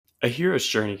A Hero's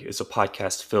Journey is a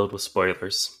podcast filled with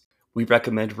spoilers. We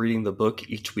recommend reading the book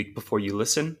each week before you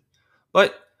listen,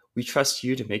 but we trust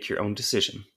you to make your own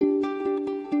decision.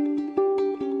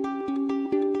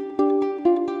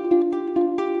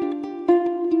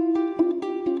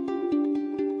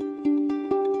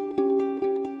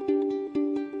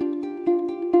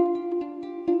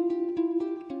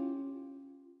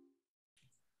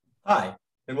 Hi,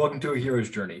 and welcome to A Hero's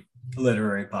Journey, a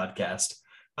literary podcast.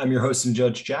 I'm your host and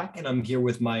judge, Jack, and I'm here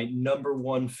with my number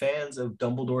one fans of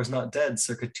Dumbledore's Not Dead,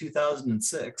 circa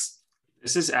 2006.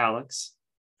 This is Alex.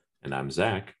 And I'm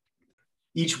Zach.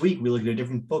 Each week, we look at a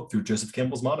different book through Joseph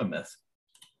Campbell's monomyth.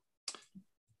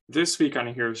 This week on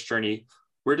A Hero's Journey,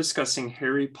 we're discussing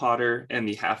Harry Potter and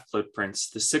the Half-Blood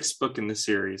Prince, the sixth book in the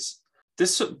series.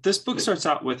 This book starts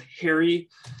out with Harry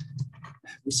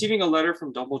receiving a letter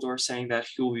from Dumbledore saying that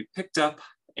he will be picked up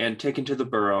and taken to the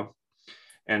Burrow.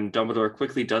 And Dumbledore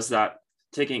quickly does that,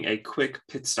 taking a quick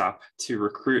pit stop to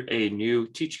recruit a new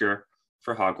teacher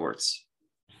for Hogwarts.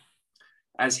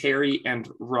 As Harry and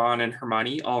Ron and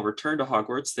Hermione all return to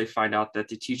Hogwarts, they find out that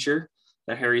the teacher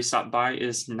that Harry stopped by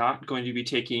is not going to be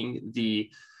taking the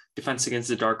Defense Against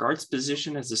the Dark Arts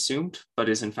position as assumed, but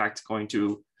is in fact going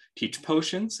to teach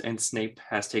potions, and Snape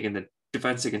has taken the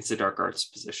Defense Against the Dark Arts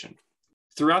position.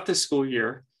 Throughout this school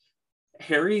year,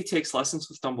 Harry takes lessons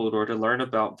with Dumbledore to learn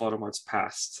about Voldemort's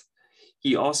past.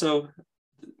 He also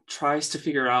tries to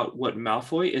figure out what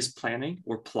Malfoy is planning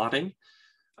or plotting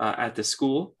at the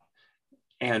school,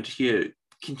 and he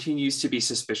continues to be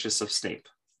suspicious of Snape.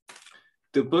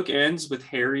 The book ends with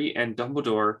Harry and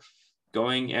Dumbledore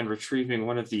going and retrieving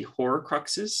one of the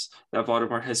Horcruxes that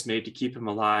Voldemort has made to keep him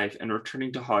alive and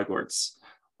returning to Hogwarts,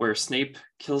 where Snape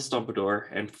kills Dumbledore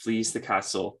and flees the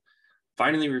castle,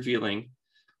 finally revealing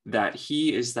that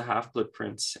he is the Half-Blood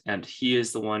Prince and he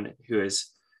is the one who has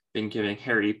been giving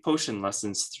Harry potion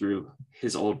lessons through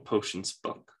his old potions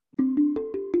book.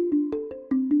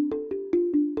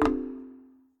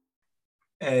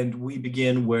 And we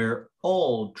begin where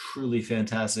all truly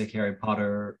fantastic Harry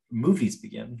Potter movies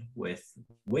begin, with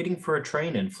waiting for a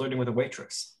train and flirting with a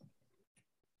waitress.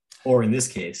 Or in this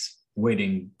case,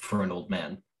 waiting for an old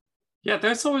man. Yeah,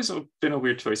 that's always been a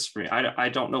weird choice for me. I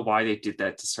don't know why they did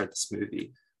that to start this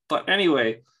movie. But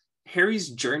anyway, Harry's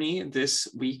journey this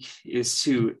week is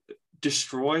to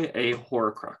destroy a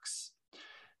Horcrux.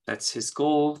 That's his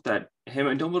goal that him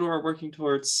and Dumbledore are working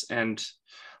towards, and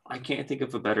I can't think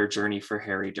of a better journey for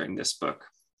Harry during this book.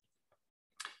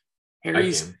 You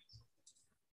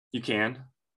can?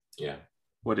 Yeah.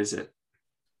 What is it?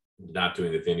 Not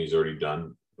doing the thing he's already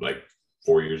done like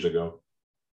 4 years ago.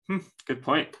 Good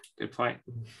point.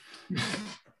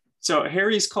 So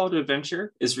Harry's call to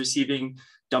adventure is receiving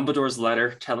Dumbledore's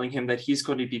letter telling him that he's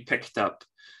going to be picked up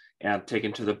and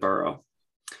taken to the Burrow.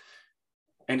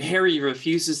 And Harry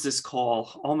refuses this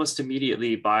call almost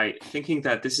immediately by thinking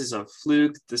that this is a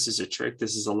fluke, this is a trick,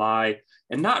 this is a lie,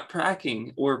 and not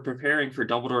tracking or preparing for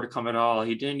Dumbledore to come at all.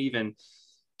 He didn't even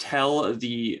tell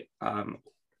the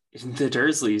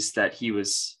Dursleys that he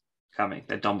was coming,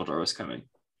 that Dumbledore was coming.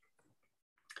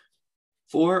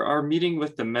 For our meeting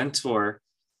with the mentor,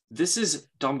 this is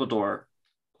Dumbledore.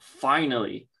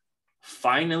 Finally,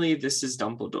 this is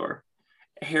Dumbledore.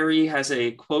 Harry has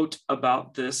a quote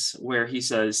about this where he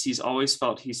says he's always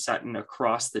felt he's sitting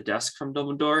across the desk from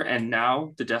Dumbledore, and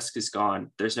now the desk is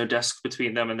gone. There's no desk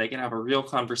between them, and they can have a real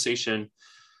conversation,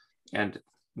 and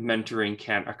mentoring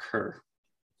can occur.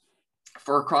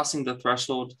 For crossing the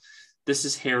threshold, this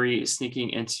is Harry sneaking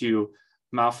into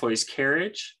Malfoy's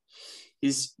carriage.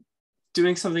 He's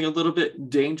doing something a little bit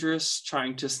dangerous,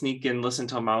 trying to sneak in, listen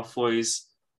to Malfoy's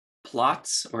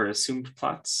plots or assumed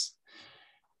plots.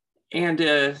 And,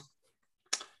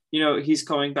 he's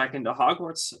going back into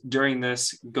Hogwarts during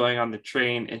this, going on the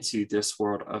train into this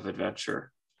world of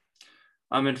adventure.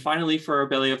 And finally, for our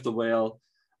Belly of the Whale,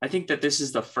 I think that this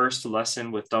is the first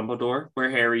lesson with Dumbledore where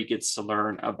Harry gets to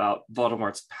learn about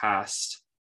Voldemort's past.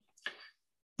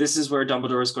 This is where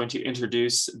Dumbledore is going to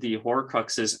introduce the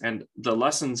Horcruxes, and the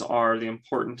lessons are the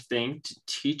important thing to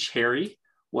teach Harry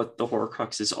what the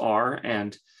Horcruxes are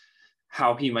and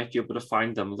how he might be able to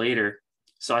find them later.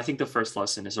 So I think the first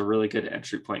lesson is a really good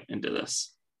entry point into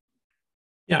this.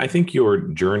 Yeah, I think your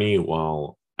journey,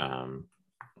 while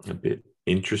a bit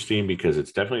interesting because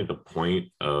it's definitely the point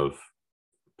of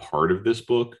part of this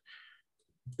book,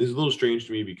 is a little strange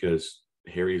to me because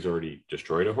Harry's already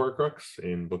destroyed a Horcrux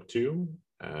in book 2.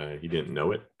 He didn't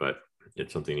know it, but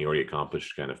it's something he already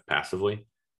accomplished kind of passively.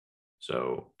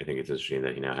 So I think it's interesting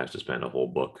that he now has to spend a whole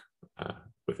book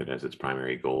with it as its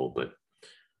primary goal. But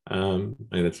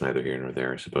that's neither here nor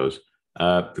there, I suppose.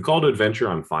 The call to adventure,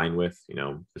 I'm fine with.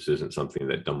 This isn't something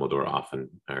that Dumbledore often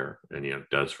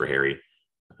does for Harry.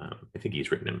 I think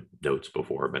he's written him notes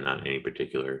before, but not any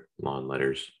particular long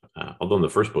letters. Although in the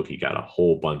first book, he got a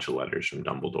whole bunch of letters from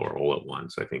Dumbledore all at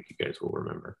once. I think you guys will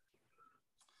remember.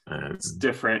 It's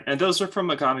different. And those are from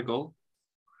McGonagall.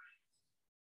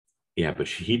 Yeah, but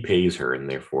he pays her, and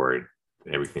therefore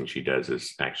everything she does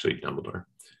is actually Dumbledore.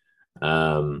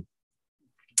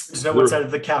 Is that what side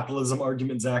of the capitalism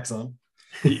argument Zach's on?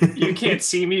 You can't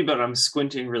see me, but I'm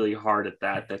squinting really hard at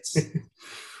that. That's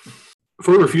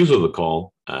for refusal of the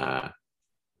call.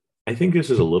 I think this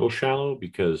is a little shallow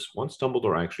because once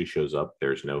Dumbledore actually shows up,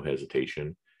 there's no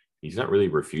hesitation. He's not really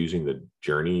refusing the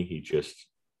journey. He just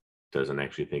doesn't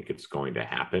actually think it's going to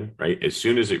happen, right? As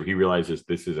soon as he realizes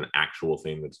this is an actual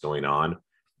thing that's going on,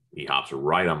 he hops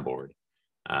right on board.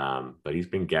 But he's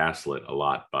been gaslit a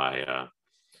lot by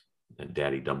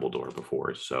Daddy Dumbledore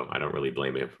before, so I don't really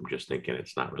blame him for just thinking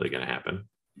it's not really going to happen.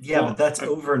 Yeah, but that's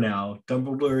over now.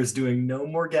 Dumbledore is doing no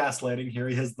more gaslighting.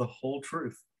 Harry has the whole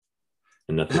truth.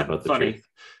 And nothing about the funny.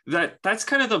 truth. That's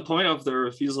kind of the point of the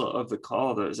refusal of the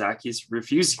call, though, Zach. He's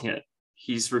refusing it.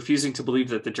 He's refusing to believe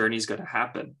that the journey is going to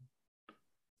happen.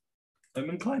 I'm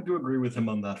inclined to agree with him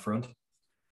on that front.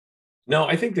 No,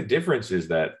 I think the difference is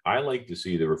that I like to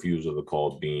see the refusal of the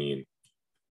call being,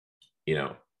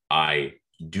 I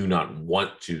do not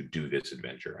want to do this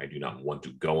adventure. I do not want to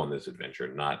go on this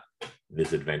adventure. Not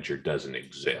this adventure doesn't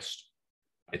exist,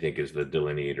 I think is the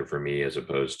delineator for me, as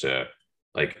opposed to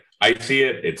like, I see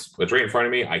it, it's right in front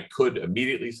of me. I could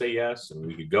immediately say yes, and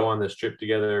we could go on this trip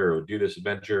together or do this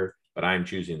adventure, but I'm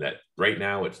choosing that right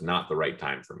now it's not the right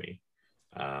time for me,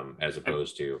 as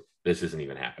opposed to this isn't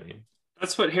even happening.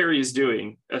 That's what Harry is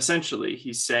doing. Essentially,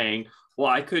 he's saying, well,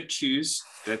 I could choose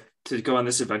to go on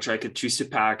this adventure. I could choose to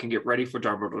pack and get ready for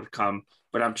Dumbledore to come,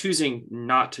 but I'm choosing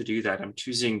not to do that. I'm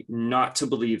choosing not to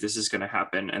believe this is going to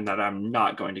happen and that I'm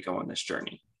not going to go on this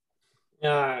journey.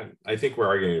 Yeah, I think we're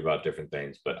arguing about different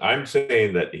things, but I'm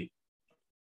saying that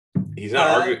he's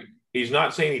not arguing. He's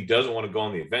not saying he doesn't want to go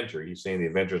on the adventure. He's saying the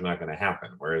adventure is not going to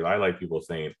happen. Whereas I like people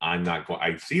saying, I'm not going,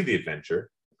 I see the adventure.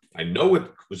 I know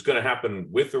what was going to happen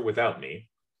with or without me,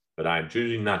 but I'm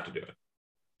choosing not to do it.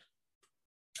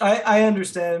 I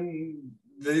understand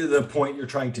the point you're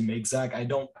trying to make, Zach. I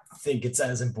don't think it's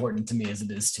as important to me as it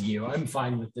is to you. I'm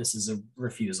fine with this as a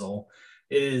refusal.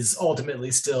 It is ultimately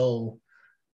still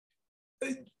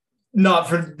not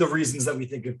for the reasons that we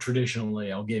think of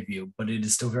traditionally, I'll give you, but it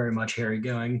is still very much Harry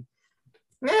going,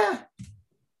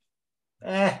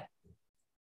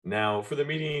 Now, for the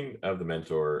meeting of the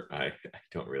mentor, I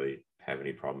don't really have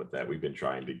any problem with that. We've been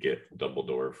trying to get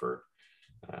Dumbledore for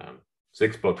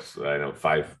 6 books,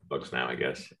 5 books now, I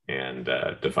guess, and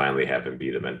to finally have him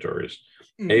be the mentor is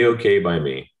A-okay by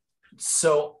me.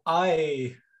 So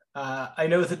I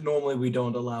know that normally we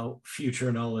don't allow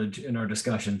future knowledge in our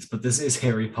discussions, but this is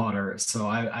Harry Potter, so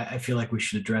I feel like we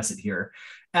should address it here.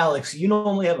 Alex, you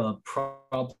normally have a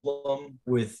problem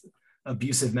with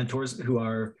abusive mentors who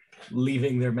are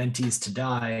leaving their mentees to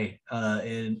die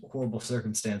in horrible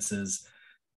circumstances.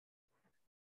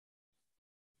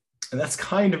 And that's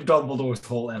kind of Dumbledore's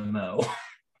whole MO.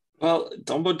 Well,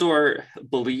 Dumbledore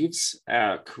believes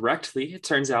correctly. It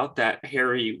turns out that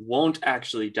Harry won't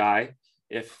actually die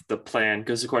if the plan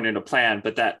goes according to plan,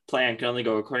 but that plan can only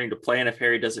go according to plan if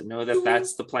Harry doesn't know that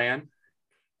that's the plan.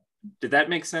 Did that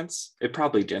make sense? It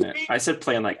probably didn't. I said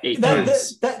plan like 8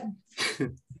 times.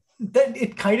 That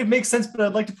it kind of makes sense, but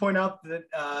I'd like to point out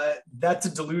that that's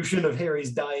a delusion of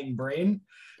Harry's dying brain.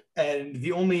 And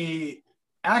the only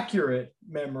accurate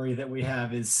memory that we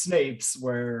have is Snape's,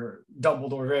 where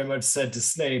Dumbledore very much said to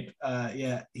Snape,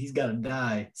 yeah, he's got to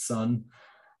die, son.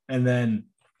 And then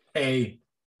a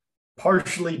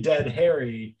partially dead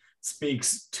Harry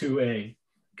speaks to a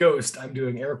ghost, I'm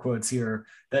doing air quotes here,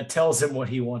 that tells him what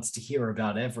he wants to hear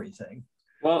about everything.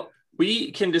 Well,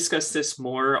 we can discuss this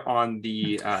more on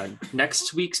the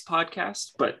next week's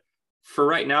podcast, but for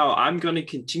right now, I'm going to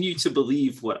continue to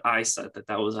believe what I said,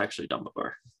 that was actually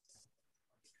Dumbledore.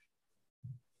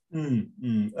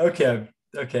 Okay.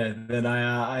 Then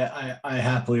I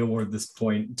happily award this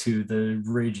point to the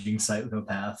raging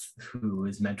psychopath who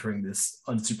is mentoring this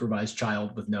unsupervised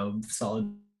child with no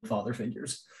solid father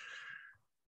figures.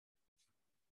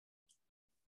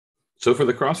 So for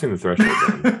the crossing the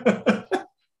threshold, then,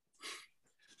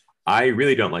 I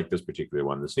really don't like this particular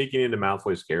one. The sneaking into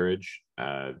Malfoy's carriage.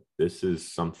 This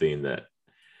is something that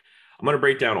I'm going to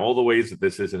break down all the ways that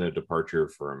this isn't a departure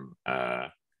from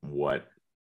what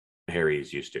Harry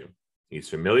is used to. He's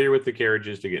familiar with the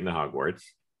carriages to get into Hogwarts.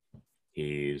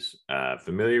 He's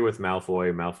familiar with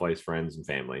Malfoy's friends and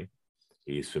family.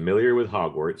 He's familiar with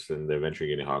Hogwarts and the adventure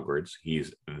getting Hogwarts.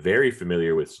 He's very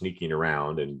familiar with sneaking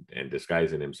around and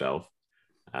disguising himself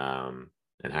and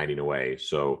hiding away.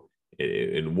 So,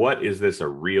 in what is this a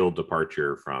real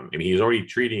departure from? I mean, he's already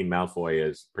treating Malfoy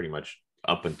as pretty much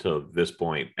up until this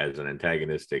point as an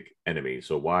antagonistic enemy.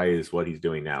 So why is what he's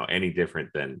doing now any different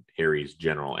than Harry's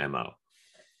general MO?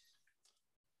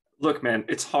 Look, man,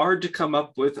 it's hard to come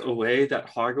up with a way that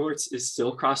Hogwarts is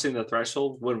still crossing the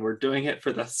threshold when we're doing it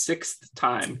for the 6th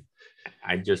time.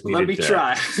 I just Let me needed to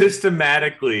try.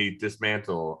 systematically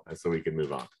dismantle so we can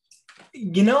move on.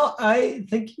 You know,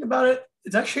 thinking about it,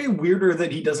 it's actually weirder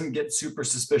that he doesn't get super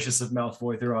suspicious of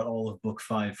Malfoy throughout all of book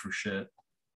 5 for shit.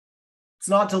 It's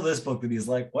not till this book that he's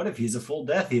like, what if he's a full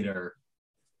Death Eater?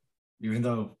 Even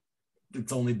though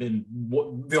it's only been,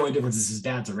 the only difference is his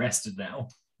dad's arrested now.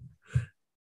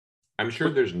 I'm sure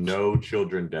there's no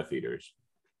children Death Eaters.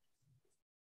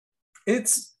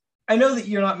 I know that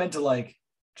you're not meant to like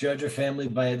judge a family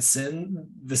by its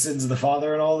the sins of the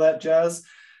father and all that jazz,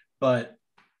 but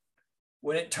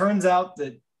when it turns out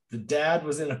that the dad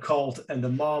was in a cult and the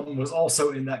mom was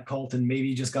also in that cult and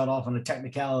maybe just got off on a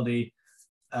technicality,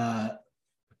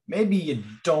 maybe you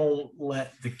don't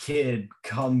let the kid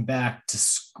come back to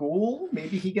school.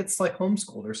 Maybe he gets like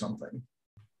homeschooled or something.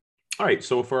 All right,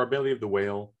 so for our Belly of the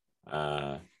Whale,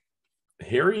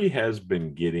 Harry has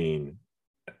been getting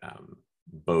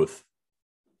both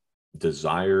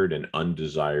desired and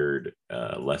undesired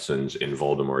lessons in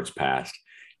Voldemort's past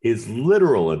his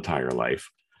literal entire life.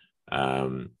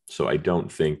 So I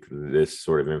don't think this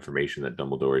sort of information that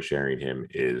Dumbledore is sharing him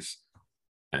is,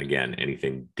 again,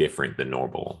 anything different than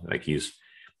normal. Like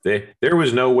there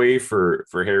was no way for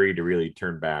Harry to really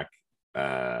turn back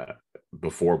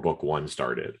before book 1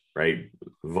 started, right?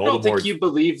 I don't think you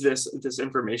believe this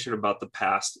information about the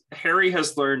past. Harry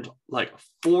has learned like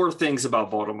 4 things about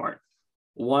Voldemort.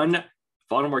 1,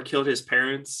 Voldemort killed his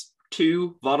parents.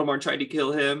 2, Voldemort tried to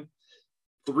kill him.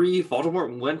 3,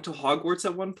 Voldemort went to Hogwarts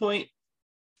at one point.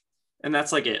 And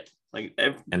that's like it.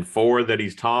 And 4, that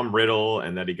he's Tom Riddle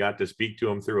and that he got to speak to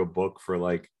him through a book for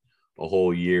like a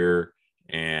whole year.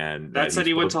 And that said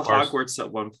he went to Hogwarts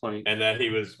at one point. And that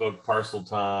he spoke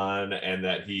Parselton, and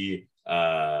that he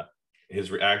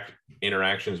his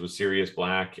interactions with Sirius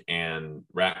Black and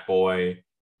Rat Boy,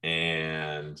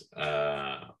 and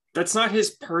that's not his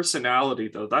personality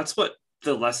though. That's what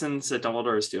the lessons that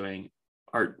Dumbledore is doing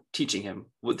are teaching him.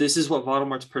 This is what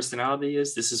Voldemort's personality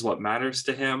is. This is what matters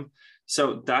to him.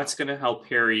 So that's going to help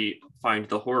Harry find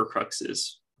the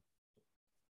Horcruxes.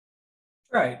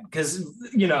 Right, because,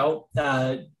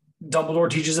 Dumbledore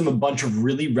teaches him a bunch of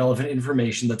really relevant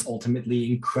information that's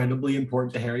ultimately incredibly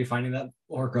important to Harry finding that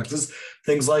Horcruxes.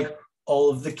 Things like all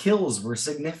of the kills were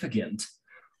significant.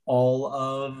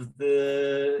 Even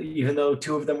though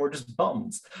 2 of them were just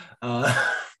bums.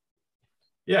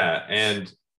 Yeah,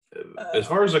 and as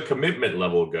far as a commitment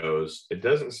level goes, it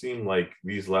doesn't seem like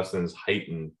these lessons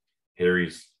heighten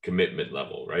Harry's commitment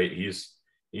level, right? He's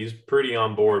pretty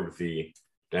on board with the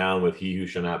down with he who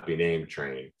shall not be named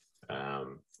train.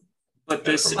 But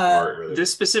this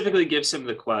specifically gives him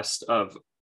the quest of,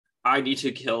 I need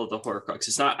to kill the Horcrux.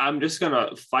 It's not, I'm just going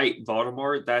to fight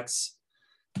Voldemort. That's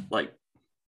like,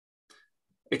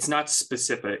 it's not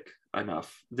specific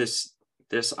enough. This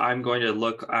I'm going to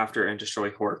look after and destroy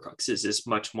Horcruxes is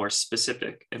much more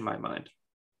specific in my mind.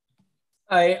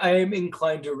 I am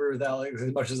inclined to agree with Alex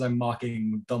as much as I'm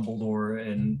mocking Dumbledore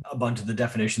and a bunch of the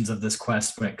definitions of this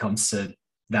quest when it comes to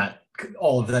that,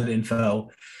 all of that info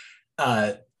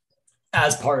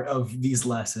as part of these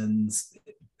lessons,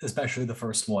 especially the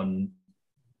first one.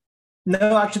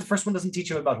 No, actually, the first one doesn't teach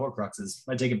him about Horcruxes.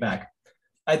 I take it back.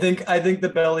 I think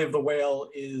the Belly of the Whale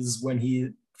is when he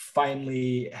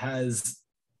finally has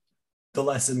the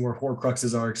lesson where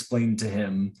Horcruxes are explained to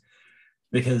him,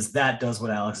 because that does what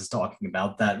Alex is talking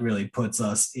about. That really puts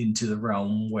us into the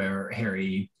realm where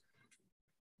Harry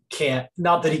can't,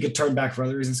 not that he could turn back for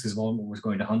other reasons because Voldemort was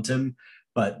going to hunt him,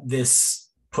 but this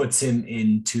puts him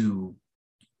into,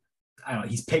 I don't know,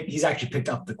 he's actually picked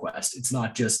up the quest. It's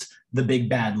not just the big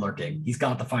bad lurking. He's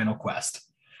got the final quest.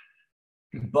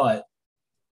 But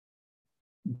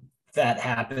that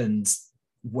happens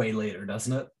way later,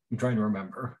 doesn't it? I'm trying to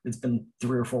remember. It's been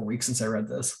 3 or 4 weeks since I read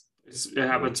this. It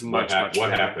happens much later.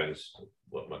 What happens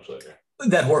much later?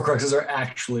 That Horcruxes are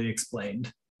actually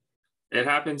explained. It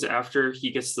happens after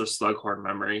he gets the Slughorn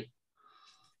memory.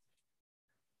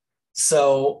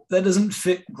 So that doesn't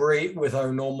fit great with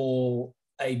our normal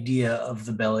idea of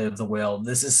the Belly of the Whale.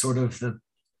 This is sort of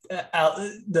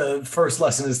the first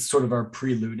lesson is sort of our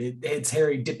prelude. It's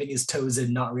Harry dipping his toes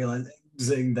in, not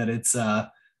realizing that it's an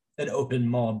open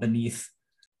maw beneath.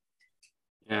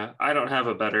 Yeah, I don't have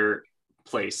a better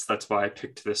place. That's why I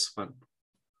picked this one.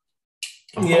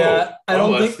 Yeah, I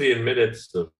don't that's think the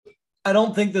admittance of I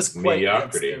don't think this quite gets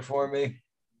mediocrity. there for me.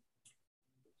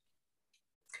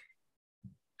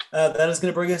 That is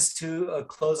going to bring us to a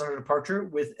close on our departure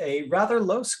with a rather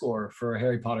low score for a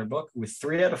Harry Potter book with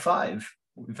 3 out of 5.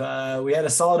 We had a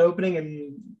solid opening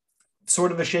and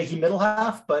sort of a shaky middle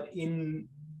half, but in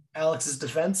Alex's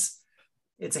defense,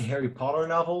 it's a Harry Potter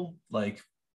novel. Like,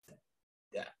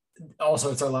 yeah.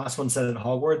 Also, it's our last one set at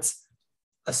Hogwarts.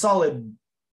 A solid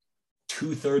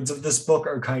 2/3 of this book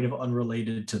are kind of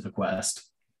unrelated to the quest.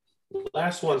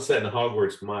 Last one set in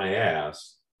Hogwarts, my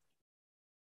ass.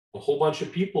 A whole bunch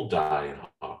of people die in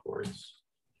Hogwarts.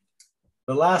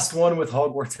 The last one with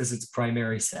Hogwarts is its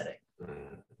primary setting.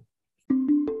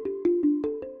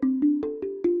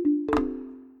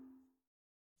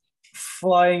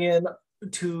 Flying in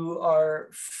to our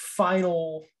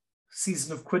final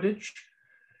season of Quidditch,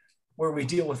 where we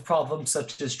deal with problems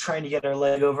such as trying to get our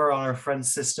leg over on our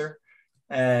friend's sister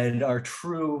and our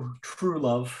true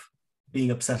love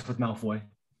being obsessed with Malfoy.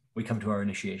 We come to our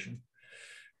initiation.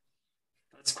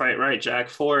 That's quite right, Jack.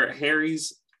 For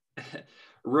Harry's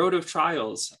road of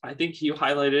trials, I think you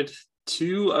highlighted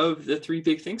 2 of the 3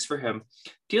 big things for him.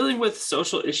 Dealing with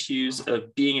social issues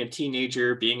of being a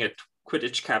teenager, being a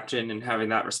Quidditch captain and having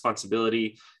that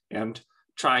responsibility, and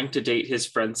trying to date his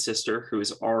friend's sister, who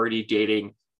is already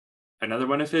dating another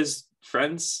one of his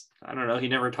friends. I don't know. He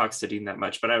never talks to Dean that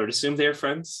much, but I would assume they're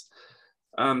friends.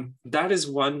 That is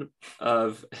one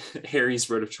of Harry's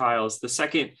road of trials. The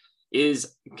second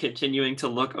is continuing to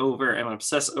look over and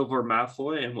obsess over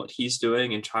Malfoy and what he's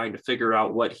doing and trying to figure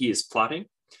out what he is plotting.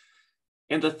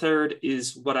 And the third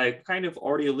is what I kind of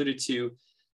already alluded to,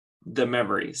 the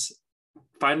memories.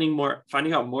 Finding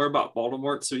out more about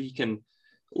Voldemort so he can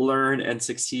learn and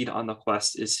succeed on the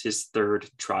quest is his third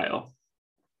trial.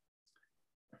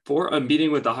 For a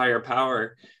meeting with the higher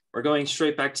power, we're going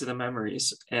straight back to the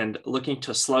memories and looking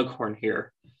to Slughorn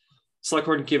here.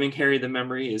 Slughorn giving Harry the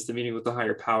memory is the meeting with the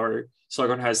higher power.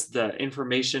 Slughorn has the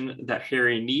information that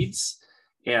Harry needs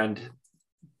and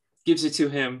gives it to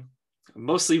him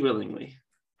mostly willingly.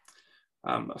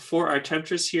 For our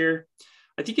Temptress here,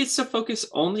 I think it's to focus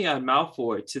only on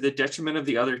Malfoy to the detriment of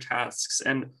the other tasks.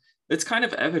 And it's kind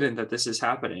of evident that this is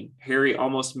happening. Harry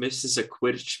almost misses a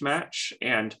Quidditch match,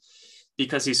 and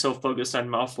because he's so focused on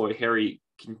Malfoy, Harry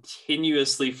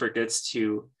continuously forgets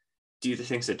to do the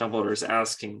things that Dumbledore is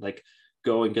asking, like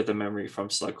go and get the memory from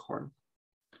Slughorn.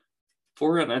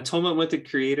 For an atonement with the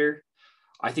Creator,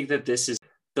 I think that this is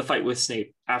the fight with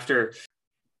Snape after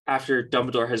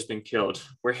Dumbledore has been killed,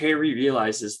 where Harry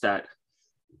realizes that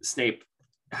Snape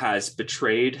has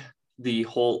betrayed the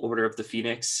whole Order of the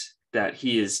Phoenix, that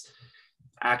he is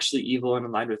actually evil and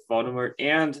aligned with Voldemort,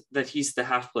 and that he's the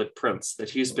Half-Blood Prince,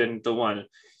 that he's been the one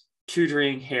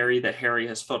tutoring Harry, that Harry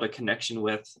has felt a connection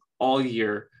with all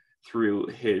year through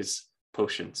his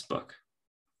potions book.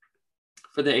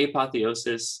 For the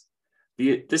apotheosis,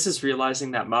 this is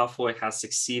realizing that Malfoy has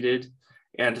succeeded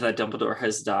and that Dumbledore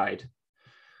has died.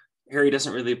 Harry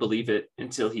doesn't really believe it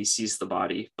until he sees the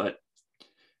body, but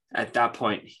at that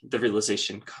point, the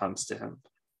realization comes to him.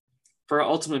 For our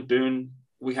ultimate boon,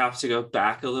 we have to go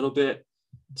back a little bit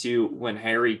to when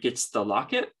Harry gets the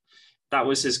locket. That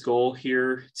was his goal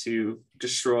here, to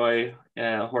destroy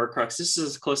Horcrux. This is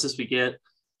as close as we get.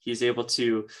 He's able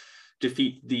to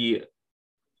defeat the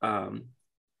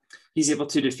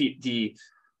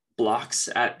blocks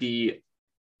at the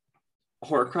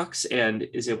Horcrux and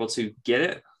is able to get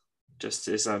it. Just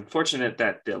is unfortunate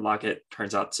that the locket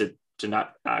turns out to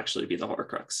not actually be the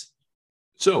Horcrux.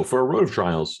 So for a road of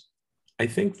trials, I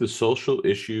think the social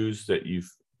issues that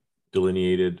you've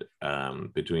delineated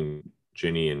between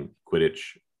Ginny and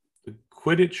Quidditch, the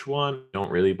Quidditch one,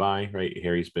 don't really buy, right?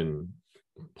 Harry's been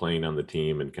playing on the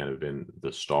team and kind of been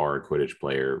the star Quidditch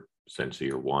player since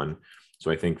year 1. So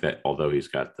I think that although he's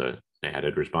got the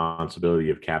added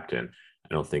responsibility of captain,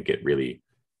 I don't think it really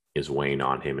is weighing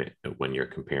on him when you're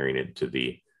comparing it to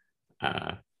the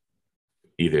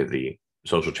either the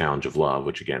social challenge of love,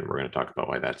 which again, we're going to talk about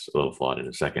why that's a little flawed in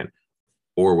a second,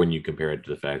 or when you compare it to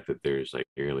the fact that there's like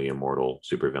nearly immortal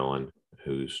supervillain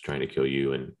who's trying to kill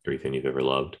you and everything you've ever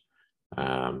loved,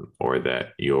 or that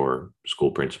your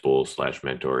school principal /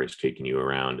 mentor is taking you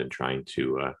around and trying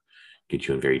to get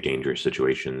you in very dangerous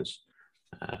situations.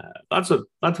 Lots of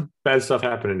bad stuff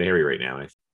happening to Harry right now.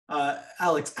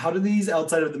 Alex, how do these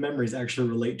outside of the memories actually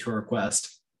relate to our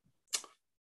quest?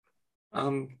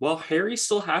 Well, Harry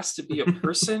still has to be a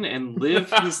person and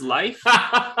live his life.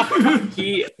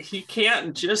 He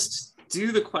can't just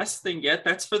do the quest thing yet.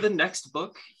 That's for the next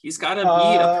book. He's got to be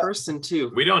a person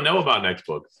too. We don't know about next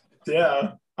books.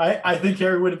 Yeah. I think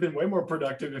Harry would have been way more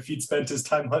productive if he'd spent his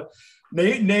time on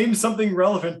name something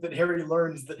relevant that Harry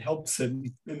learns that helps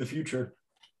him in the future.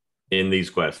 In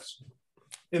these quests.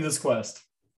 In this quest.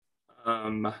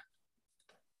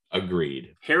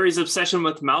 Agreed. Harry's obsession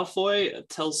with Malfoy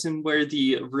tells him where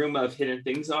the room of hidden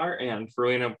things are, and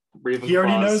Rowena Ravenclaw. He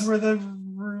already knows where the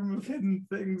room of hidden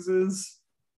things is.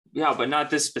 Yeah, but not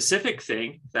this specific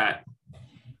thing that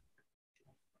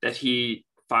he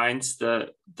finds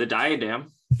the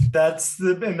diadem. That's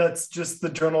just the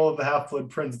Journal of the Half-Blood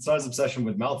Prince. It's not his obsession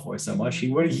with Malfoy so much.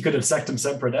 He could have sectum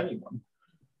sempra anyone.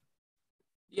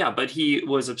 Yeah, but he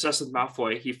was obsessed with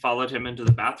Malfoy. He followed him into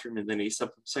the bathroom, and then he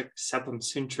septum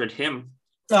centred him.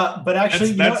 But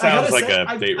actually, that sounds like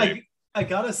a date rape. I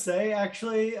gotta say,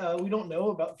 actually, we don't know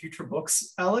about future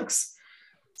books, Alex.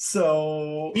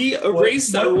 So he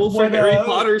erased that rule for Harry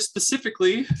Potter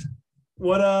specifically.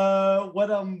 What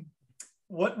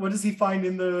does he find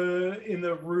in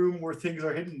the room where things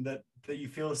are hidden that you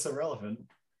feel is so relevant?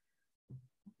 I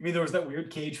mean, there was that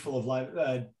weird cage full of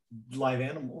live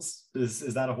animals.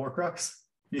 Is that a Horcrux?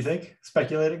 Do you think?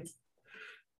 Speculating.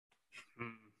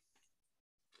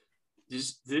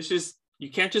 You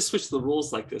can't just switch the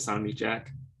rules like this on me,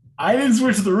 Jack. I didn't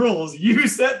switch the rules. You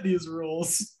set these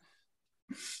rules.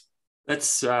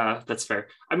 That's fair.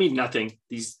 I mean, nothing.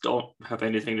 These don't have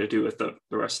anything to do with the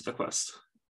rest of the quest.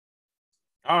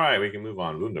 All right, we can move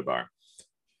on. Wunderbar.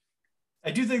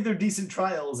 I do think they're decent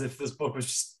trials if this book was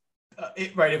just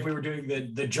right. If we were doing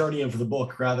the journey of the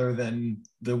book rather than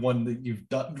the one that you've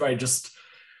done, right? Just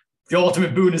the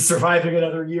ultimate boon is surviving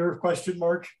another year? ?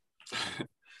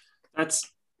 That's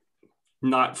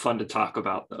not fun to talk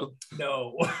about, though.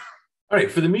 No. All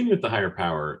right, for the meaning of the higher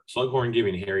power, Slughorn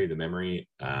giving Harry the memory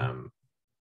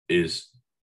is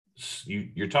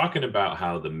you're talking about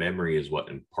how the memory is what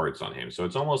imparts on him. So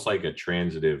it's almost like a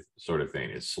transitive sort of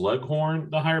thing. Is Slughorn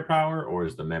the higher power, or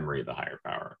is the memory the higher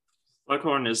power?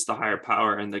 Slughorn is the higher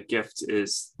power, and the gift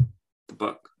is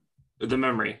the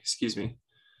memory. Excuse me.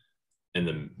 And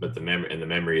the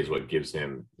memory is what gives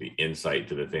him the insight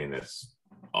to the thing that's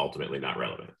ultimately not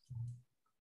relevant.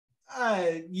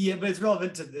 Yeah, but it's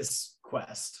relevant to this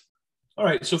quest. All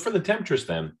right, so for the Temptress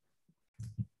then,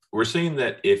 we're saying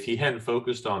that if he hadn't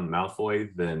focused on Malfoy,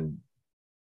 then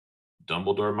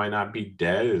Dumbledore might not be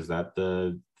dead. Is that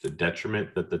the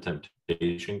detriment that the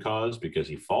temptation caused because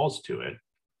he falls to it?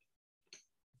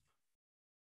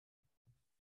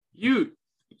 You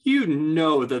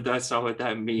know that that's not what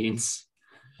that means.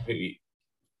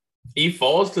 He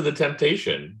falls to the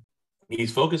temptation.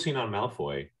 He's focusing on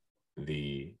Malfoy,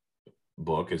 the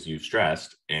book, as you've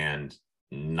stressed, and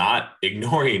not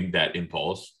ignoring that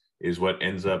impulse is what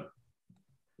ends up,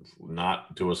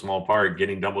 not to a small part,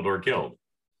 getting Dumbledore killed.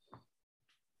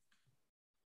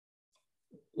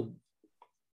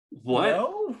 What?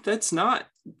 No? That's not.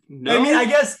 No. I mean,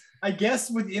 I guess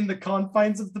within the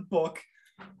confines of the book,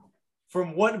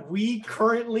 from what we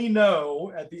currently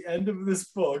know at the end of this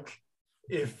book,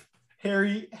 if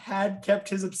Harry had kept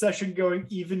his obsession going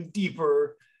even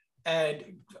deeper and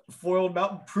foiled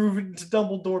out, proven to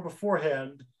Dumbledore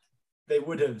beforehand, they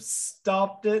would have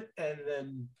stopped it, and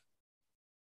then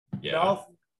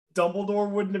Dumbledore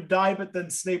wouldn't have died, but then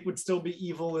Snape would still be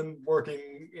evil and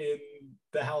working in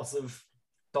the house of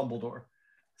Dumbledore.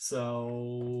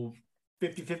 So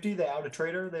 50-50, they out a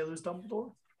traitor, they lose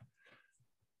Dumbledore.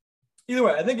 Either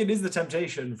way, I think it is the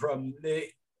temptation from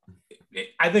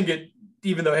I think it,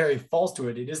 even though Harry falls to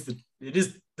it, it is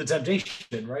the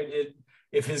temptation, right?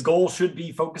 If his goal should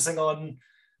be focusing on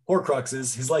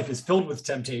Horcruxes, his life is filled with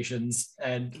temptations,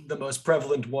 and the most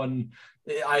prevalent one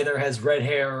either has red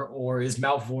hair or is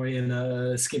Malfoy in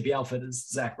a skimpy outfit, as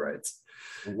Zach writes.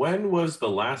 When was the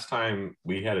last time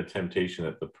we had a temptation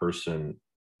that the person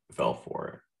fell for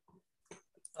it?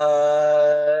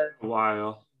 A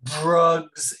while.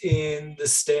 Drugs in the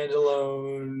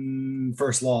standalone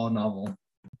First Law novel.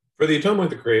 For the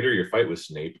Atonement of the Creator, your fight with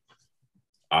Snape,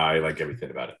 I like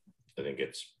everything about it. I think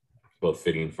it's both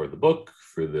fitting for the book,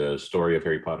 for the story of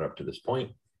Harry Potter up to this point.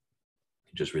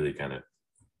 It just really kind of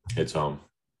hits home.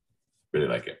 Really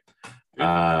like it.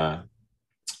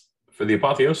 For the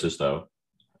Apotheosis, though,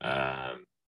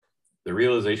 the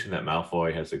realization that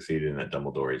Malfoy has succeeded and that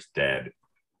Dumbledore is dead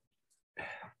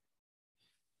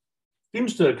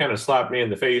seems to kind of slap me in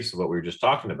the face of what we were just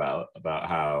talking about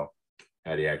how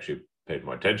had he actually paid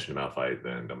more attention to Malfoy,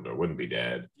 then Dumbledore wouldn't be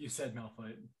dead. You said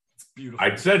Malfoy. It's beautiful.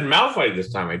 I said Malfoy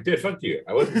this time. I did. Fuck you.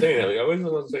 I wasn't saying that. I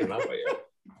wasn't saying Malfoy yet.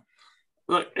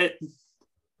 Look,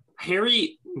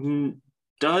 Harry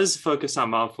does focus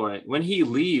on Malfoy. When he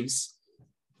leaves,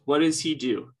 what does he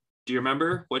do? Do you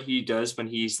remember what he does when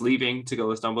he's leaving to go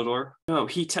with Dumbledore? No,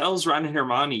 he tells Ron and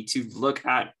Hermione to look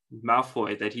at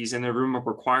Malfoy, that he's in the room of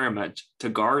requirement, to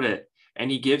guard it. And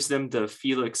he gives them the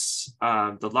Felix,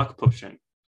 the luck potion.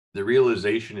 The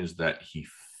realization is that he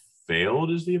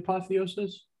failed is the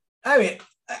apotheosis? I mean,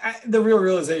 the real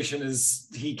realization is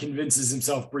he convinces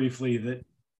himself briefly that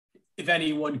if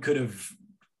anyone could have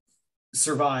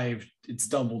survived, it's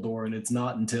Dumbledore, and it's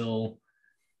not until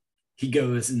he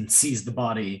goes and sees the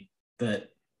body that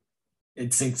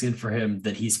it sinks in for him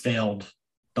that he's failed.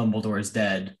 Dumbledore is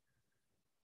dead.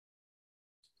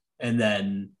 And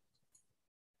then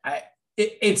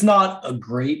it's not a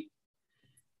great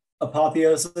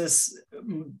apotheosis,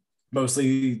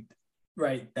 mostly,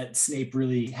 right, that Snape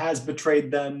really has betrayed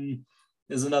them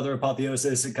is another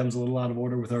apotheosis. It comes a little out of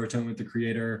order with our atonement with the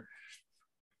creator.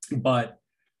 But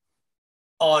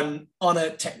on a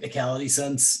technicality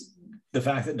sense, the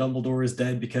fact that Dumbledore is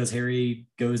dead because Harry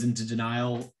goes into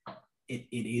denial, it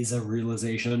is a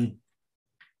realization.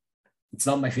 It's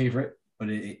not my favorite, but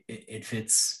it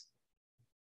fits.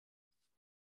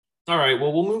 All right,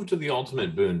 well, we'll move to the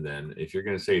ultimate boon then, if you're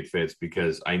going to say it fits,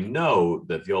 because I know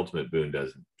that the ultimate boon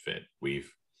doesn't fit. We've,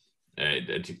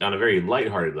 on a very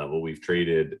lighthearted level, we've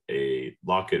traded a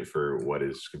locket for what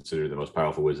is considered the most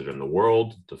powerful wizard in the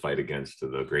world to fight against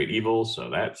the great evil, so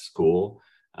that's cool.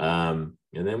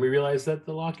 And then we realized that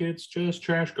the locket's just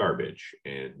trash garbage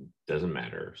and doesn't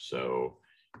matter. So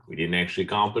we didn't actually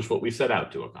accomplish what we set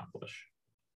out to accomplish.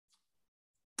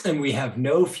 And we have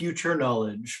no future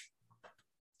knowledge.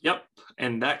 Yep.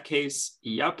 In that case,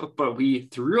 yep. But we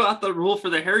threw out the rule for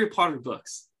the Harry Potter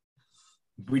books.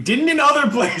 We didn't in other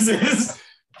places.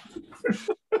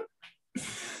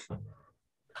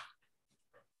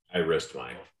 I rest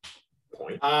my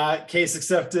point. Case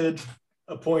accepted.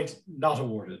 A point not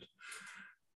awarded.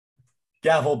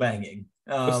 Gavel banging.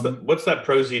 What's that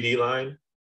Pro ZD line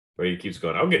where he keeps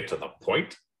going, I'll get to the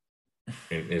point?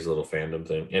 In his little fandom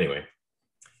thing. Anyway.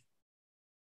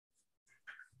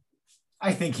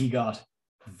 I think he got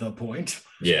the point.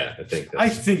 Yeah, I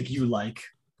think you like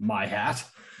my hat.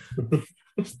 That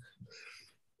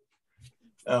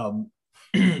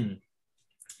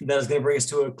is going to bring us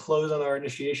to a close on our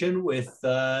initiation with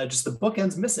just the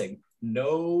bookends missing.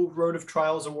 No Road of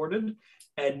Trials awarded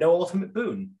and no ultimate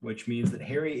boon, which means that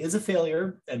Harry is a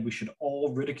failure and we should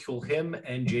all ridicule him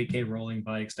and J.K. Rowling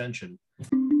by extension.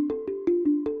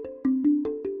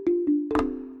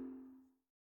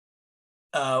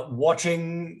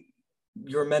 Watching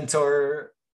your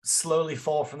mentor slowly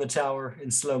fall from the tower in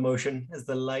slow motion as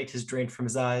the light is drained from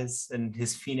his eyes and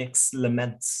his phoenix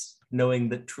laments, knowing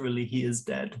that truly he is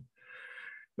dead.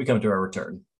 We come to our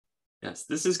return. Yes,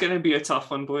 this is going to be a tough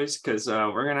one, boys, because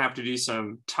we're going to have to do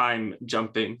some time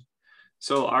jumping.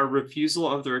 So our refusal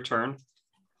of the return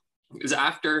is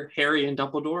after Harry and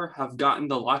Dumbledore have gotten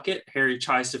the locket. Harry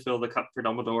tries to fill the cup for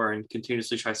Dumbledore and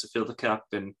continuously tries to fill the cup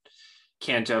and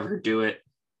can't ever do it.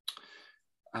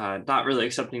 Not really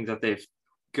accepting that they've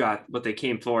got what they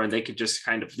came for and they could just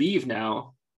kind of leave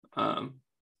now.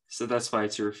 So that's why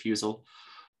it's a refusal.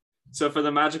 So for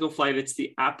the magical flight, it's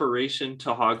the apparition to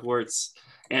Hogwarts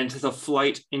and the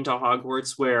flight into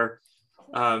Hogwarts, where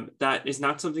that is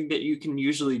not something that you can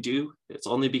usually do. It's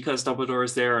only because Dumbledore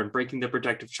is there and breaking the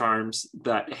protective charms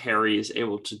that Harry is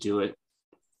able to do it.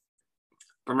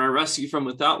 From our rescue from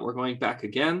without, we're going back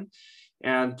again.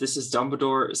 And this is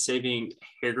Dumbledore saving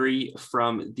Harry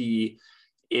from the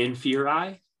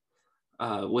Inferi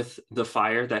with the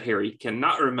fire that Harry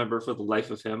cannot remember for the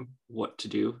life of him what to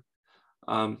do.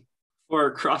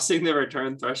 For crossing the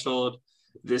return threshold,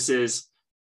 this is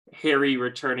Harry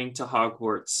returning to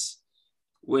Hogwarts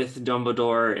with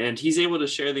Dumbledore, and he's able to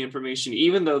share the information,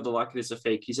 even though the locket is a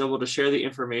fake, he's able to share the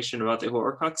information about the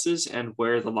Horcruxes and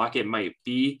where the locket might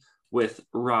be with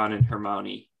Ron and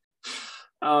Hermione.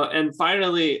 And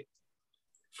finally,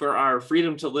 for our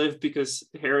freedom to live, because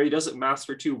Harry doesn't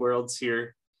master two worlds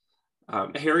here,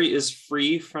 Harry is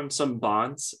free from some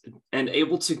bonds and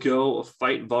able to go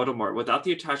fight Voldemort without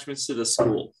the attachments to the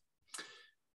school.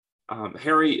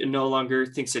 Harry no longer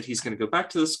thinks that he's going to go back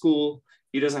to the school.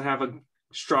 He doesn't have a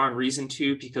strong reason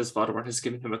to, because Voldemort has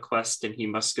given him a quest and he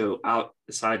must go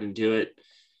outside and do it.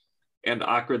 And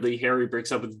awkwardly, Harry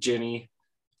breaks up with Ginny.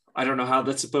 I don't know how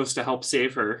that's supposed to help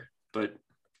save her, but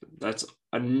that's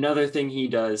another thing he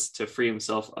does to free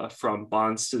himself from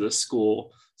bonds to the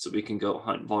school so we can go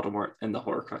hunt Voldemort and the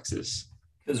Horcruxes.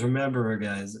 Because remember,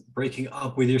 guys, breaking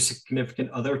up with your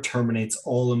significant other terminates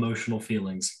all emotional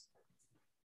feelings.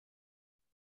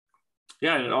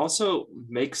 Yeah, and it also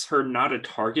makes her not a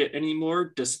target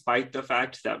anymore, despite the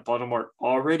fact that Voldemort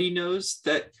already knows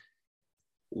that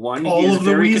One, All he's of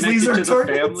the very Weasleys connected are to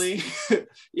the targets? family.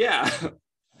 Yeah.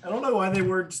 I don't know why they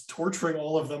were just torturing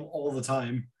all of them all the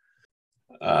time.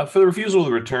 For the refusal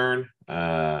to return,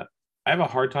 I have a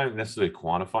hard time necessarily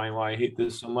quantifying why I hate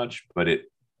this so much, but it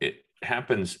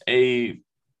happens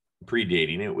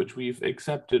predating it, which we've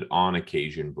accepted on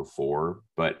occasion before,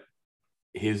 but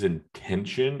his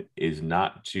intention is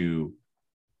not to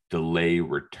delay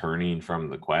returning from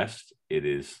the quest. It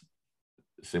is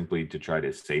simply to try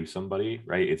to save somebody,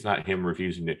 right? It's not him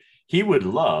refusing to. He would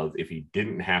love if he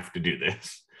didn't have to do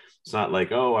this. It's not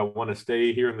like, oh, I want to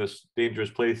stay here in this dangerous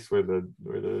place where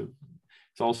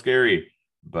it's all scary.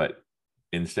 But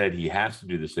instead, he has to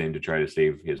do the same to try to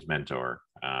save his mentor.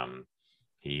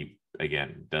 He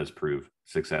again does prove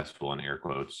successful in air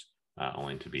quotes,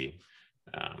 only to be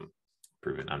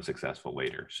proven unsuccessful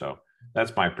later. So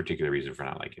that's my particular reason for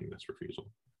not liking this refusal.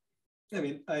 I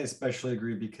mean, I especially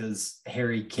agree because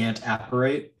Harry can't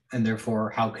apparate, and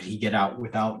therefore, how could he get out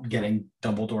without getting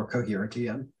Dumbledore coherent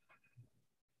again?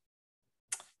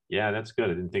 Yeah, that's good.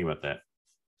 I didn't think about that.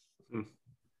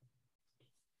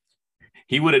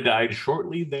 He would have died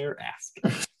shortly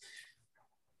thereafter.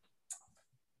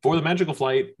 For the magical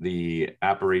flight, the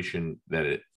apparition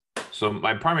so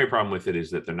my primary problem with it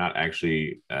is that they're not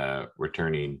actually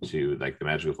returning to, like, the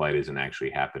magical flight isn't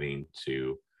actually happening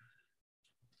to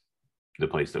the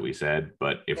place that we said.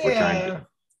 But if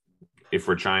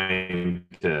we're trying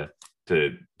to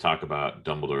talk about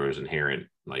Dumbledore's inherent,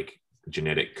 like,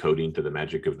 genetic coding to the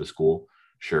magic of the school,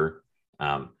 sure.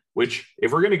 Which,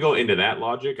 if we're going to go into that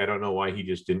logic, I don't know why he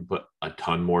just didn't put a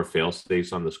ton more fail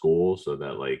safes on the school so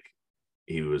that, like,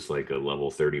 he was like a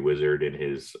level 30 wizard in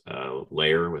his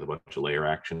lair with a bunch of lair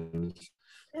actions.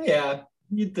 Yeah,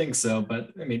 you'd think so,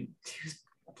 but I mean, he's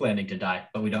planning to die,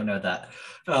 but we don't know that.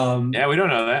 Yeah, we don't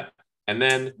know that. And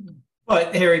then,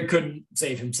 but Harry couldn't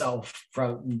save himself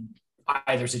from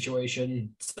either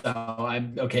situation, so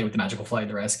I'm okay with the magical flight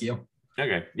and the rescue.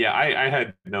 Okay, yeah, I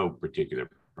had no particular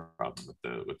problem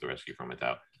with the rescue from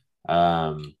without.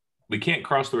 We can't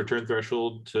cross the return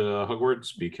threshold to Hogwarts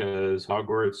because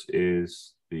Hogwarts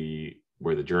is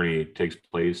where the journey takes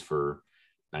place for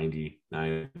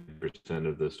 99%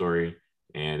 of the story,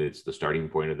 and it's the starting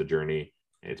point of the journey.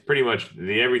 It's pretty much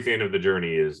the everything of the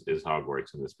journey is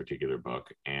Hogwarts in this particular book,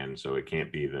 and so it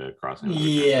can't be the crossing.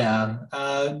 Yeah.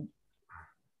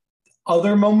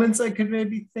 Other moments I could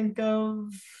maybe think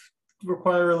of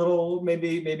require a little,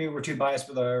 maybe we're too biased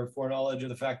with our foreknowledge of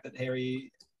the fact that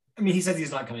Harry, I mean, he said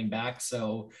he's not coming back,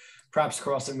 so perhaps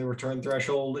crossing the return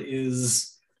threshold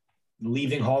is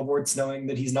leaving Hogwarts knowing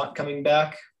that he's not coming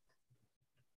back.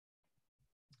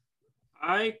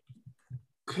 I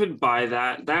could buy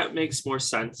that. That makes more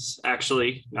sense,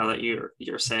 actually, now that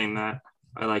you're saying that.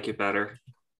 I like it better.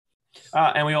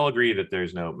 And we all agree that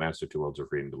there's no Master Two Worlds or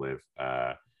Freedom to Live,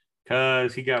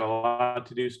 because he got a lot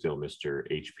to do still, Mr.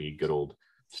 HP, good old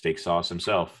steak sauce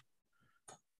himself.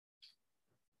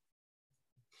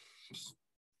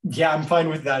 Yeah, I'm fine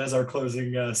with that as our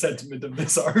closing sentiment of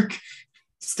this arc.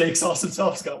 Steak sauce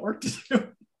himself's got work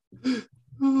to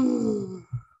do.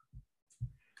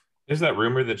 There's that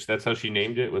rumor that that's how she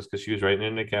named it, was because she was writing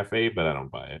in a cafe, but I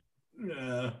don't buy it.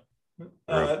 Yeah.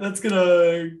 That's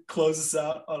gonna close us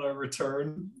out on our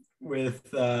return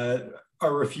with our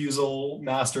refusal,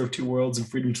 Master of Two Worlds and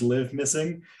Freedom to Live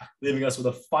missing, leaving us with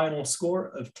a final score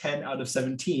of 10 out of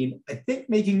 17. I think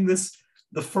making this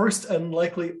the first and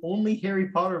likely only Harry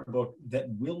Potter book that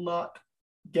will not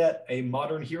get a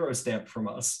modern hero stamp from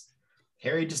us.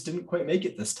 Harry just didn't quite make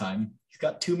it this time. He's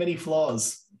got too many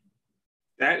flaws.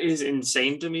 That is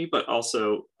insane to me, but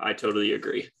also I totally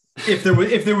agree. If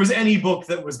there was any book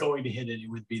that was going to hit it, it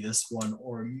would be this one,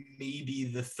 or maybe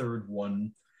the third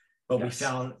one. But yes, we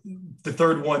found the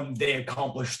third one, they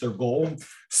accomplished their goal.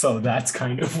 So that's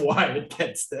kind of why it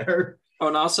gets there. Oh,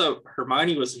 and also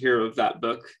Hermione was the hero of that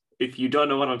book. If you don't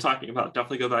know what I'm talking about,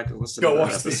 definitely go back and listen to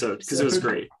that episode because it was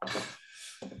great.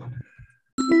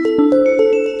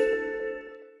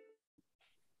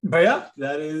 But yeah,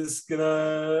 that is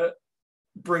gonna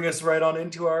bring us right on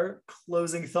into our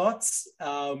closing thoughts.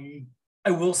 I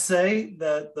will say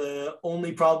that the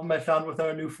only problem I found with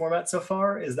our new format so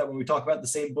far is that when we talk about the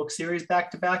same book series back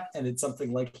to back and it's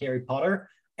something like Harry Potter,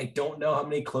 I don't know how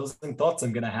many closing thoughts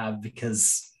I'm going to have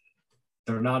because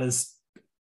they're not as...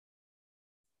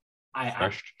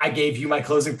 I gave you my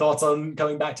closing thoughts on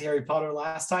coming back to Harry Potter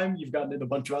last time. You've gotten it a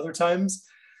bunch of other times.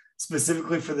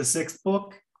 Specifically for the sixth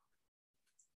book,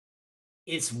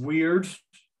 it's weird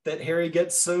that Harry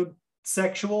gets so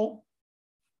sexual.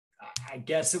 I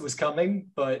guess it was coming,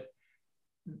 but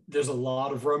there's a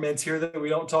lot of romance here that we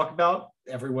don't talk about.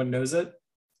 Everyone knows it.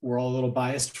 We're all a little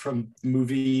biased from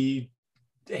movie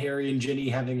Harry and Ginny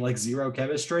having like zero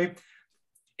chemistry.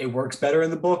 It works better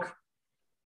in the book.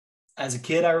 As a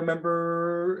kid, I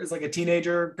remember as like a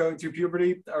teenager going through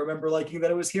puberty, I remember liking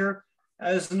that it was here.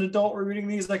 As an adult rereading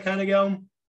these, I kind of go,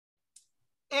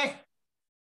 eh.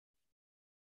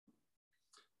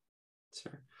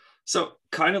 Sure. So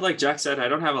kind of like Jack said, I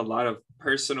don't have a lot of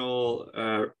personal,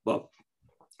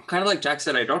 kind of like Jack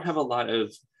said, I don't have a lot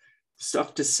of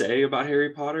stuff to say about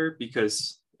Harry Potter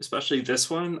because especially this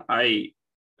one,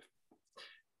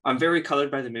 I'm very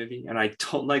colored by the movie and I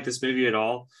don't like this movie at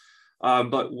all.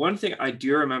 But one thing I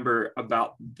do remember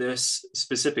about this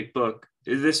specific book,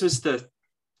 this was the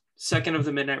second of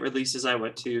the midnight releases I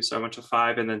went to. So I went to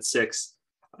 5 and then 6.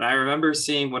 And I remember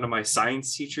seeing one of my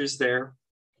science teachers there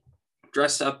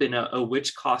dressed up in a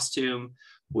witch costume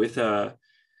with a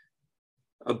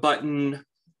button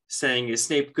saying, is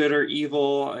Snape good or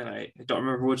evil? And I don't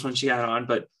remember which one she had on,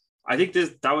 but I think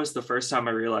that was the first time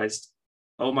I realized,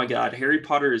 oh my God, Harry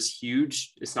Potter is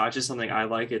huge. It's not just something I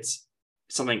like, it's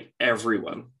something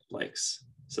everyone likes.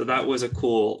 So that was a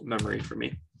cool memory for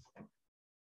me.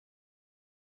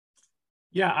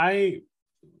 Yeah, I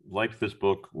liked this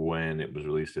book when it was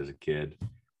released as a kid.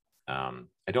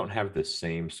 I don't have the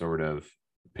same sort of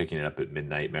picking it up at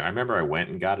midnight. I remember I went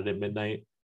and got it at midnight,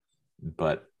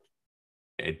 but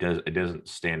it doesn't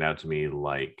stand out to me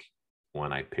like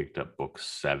when I picked up book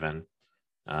 7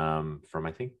 from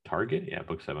I think Target. Yeah,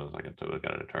 book 7 was like I totally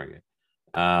got it at Target.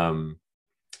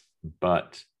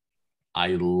 But I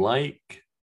like.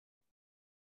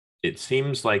 It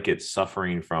seems like it's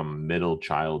suffering from middle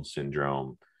child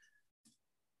syndrome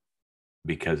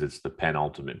because it's the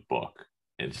penultimate book.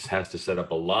 It has to set up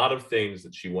a lot of things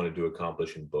that she wanted to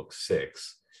accomplish in book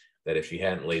 6 that if she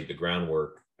hadn't laid the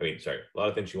groundwork, a lot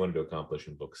of things she wanted to accomplish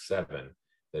in book 7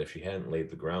 that if she hadn't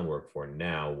laid the groundwork for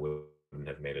now wouldn't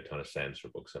have made a ton of sense, or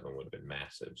book 7 would have been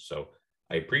massive. So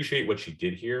I appreciate what she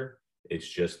did here. It's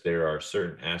just there are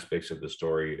certain aspects of the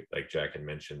story, like Jack had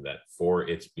mentioned, that for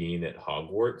its being at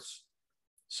Hogwarts,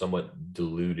 somewhat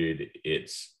diluted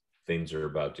its things are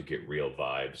about to get real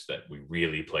vibes that we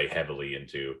really play heavily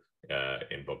into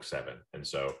in book 7. And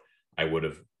so I would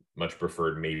have much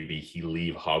preferred maybe he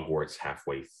leave Hogwarts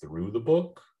halfway through the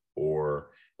book,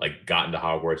 or like gotten to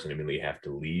Hogwarts and immediately have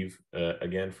to leave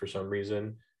again for some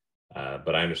reason.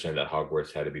 But I understand that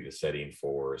Hogwarts had to be the setting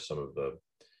for some of the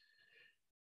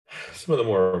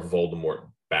more Voldemort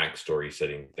backstory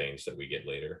setting things that we get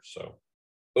later. So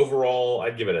overall,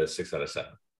 I'd give it a 6 out of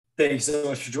 7. Thank you so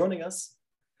much for joining us.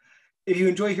 If you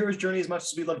enjoy Hero's Journey as much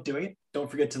as we love doing it,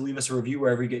 don't forget to leave us a review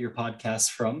wherever you get your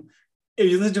podcasts from. If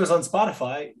you listen to us on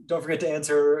Spotify, don't forget to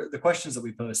answer the questions that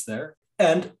we post there.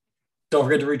 And don't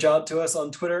forget to reach out to us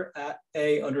on Twitter at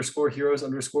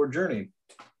 @A_heroes_journey.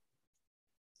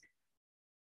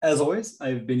 As always,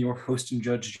 I've been your host and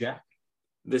judge, Jack.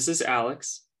 This is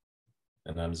Alex.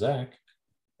 And I'm Zach.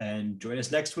 And join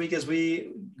us next week as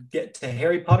we get to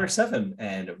Harry Potter 7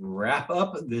 and wrap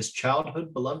up this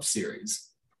childhood beloved series.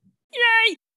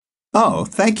 Yay! Oh,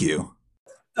 thank you.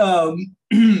 I'm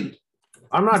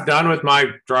not done with my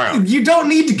trial. You don't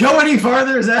need to go any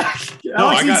farther, Zach. No,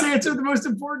 Alex needs to answer the most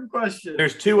important question.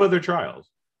 There's 2 other trials.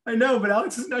 I know, but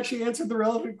Alex hasn't actually answered the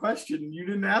relevant question. You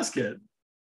didn't ask it.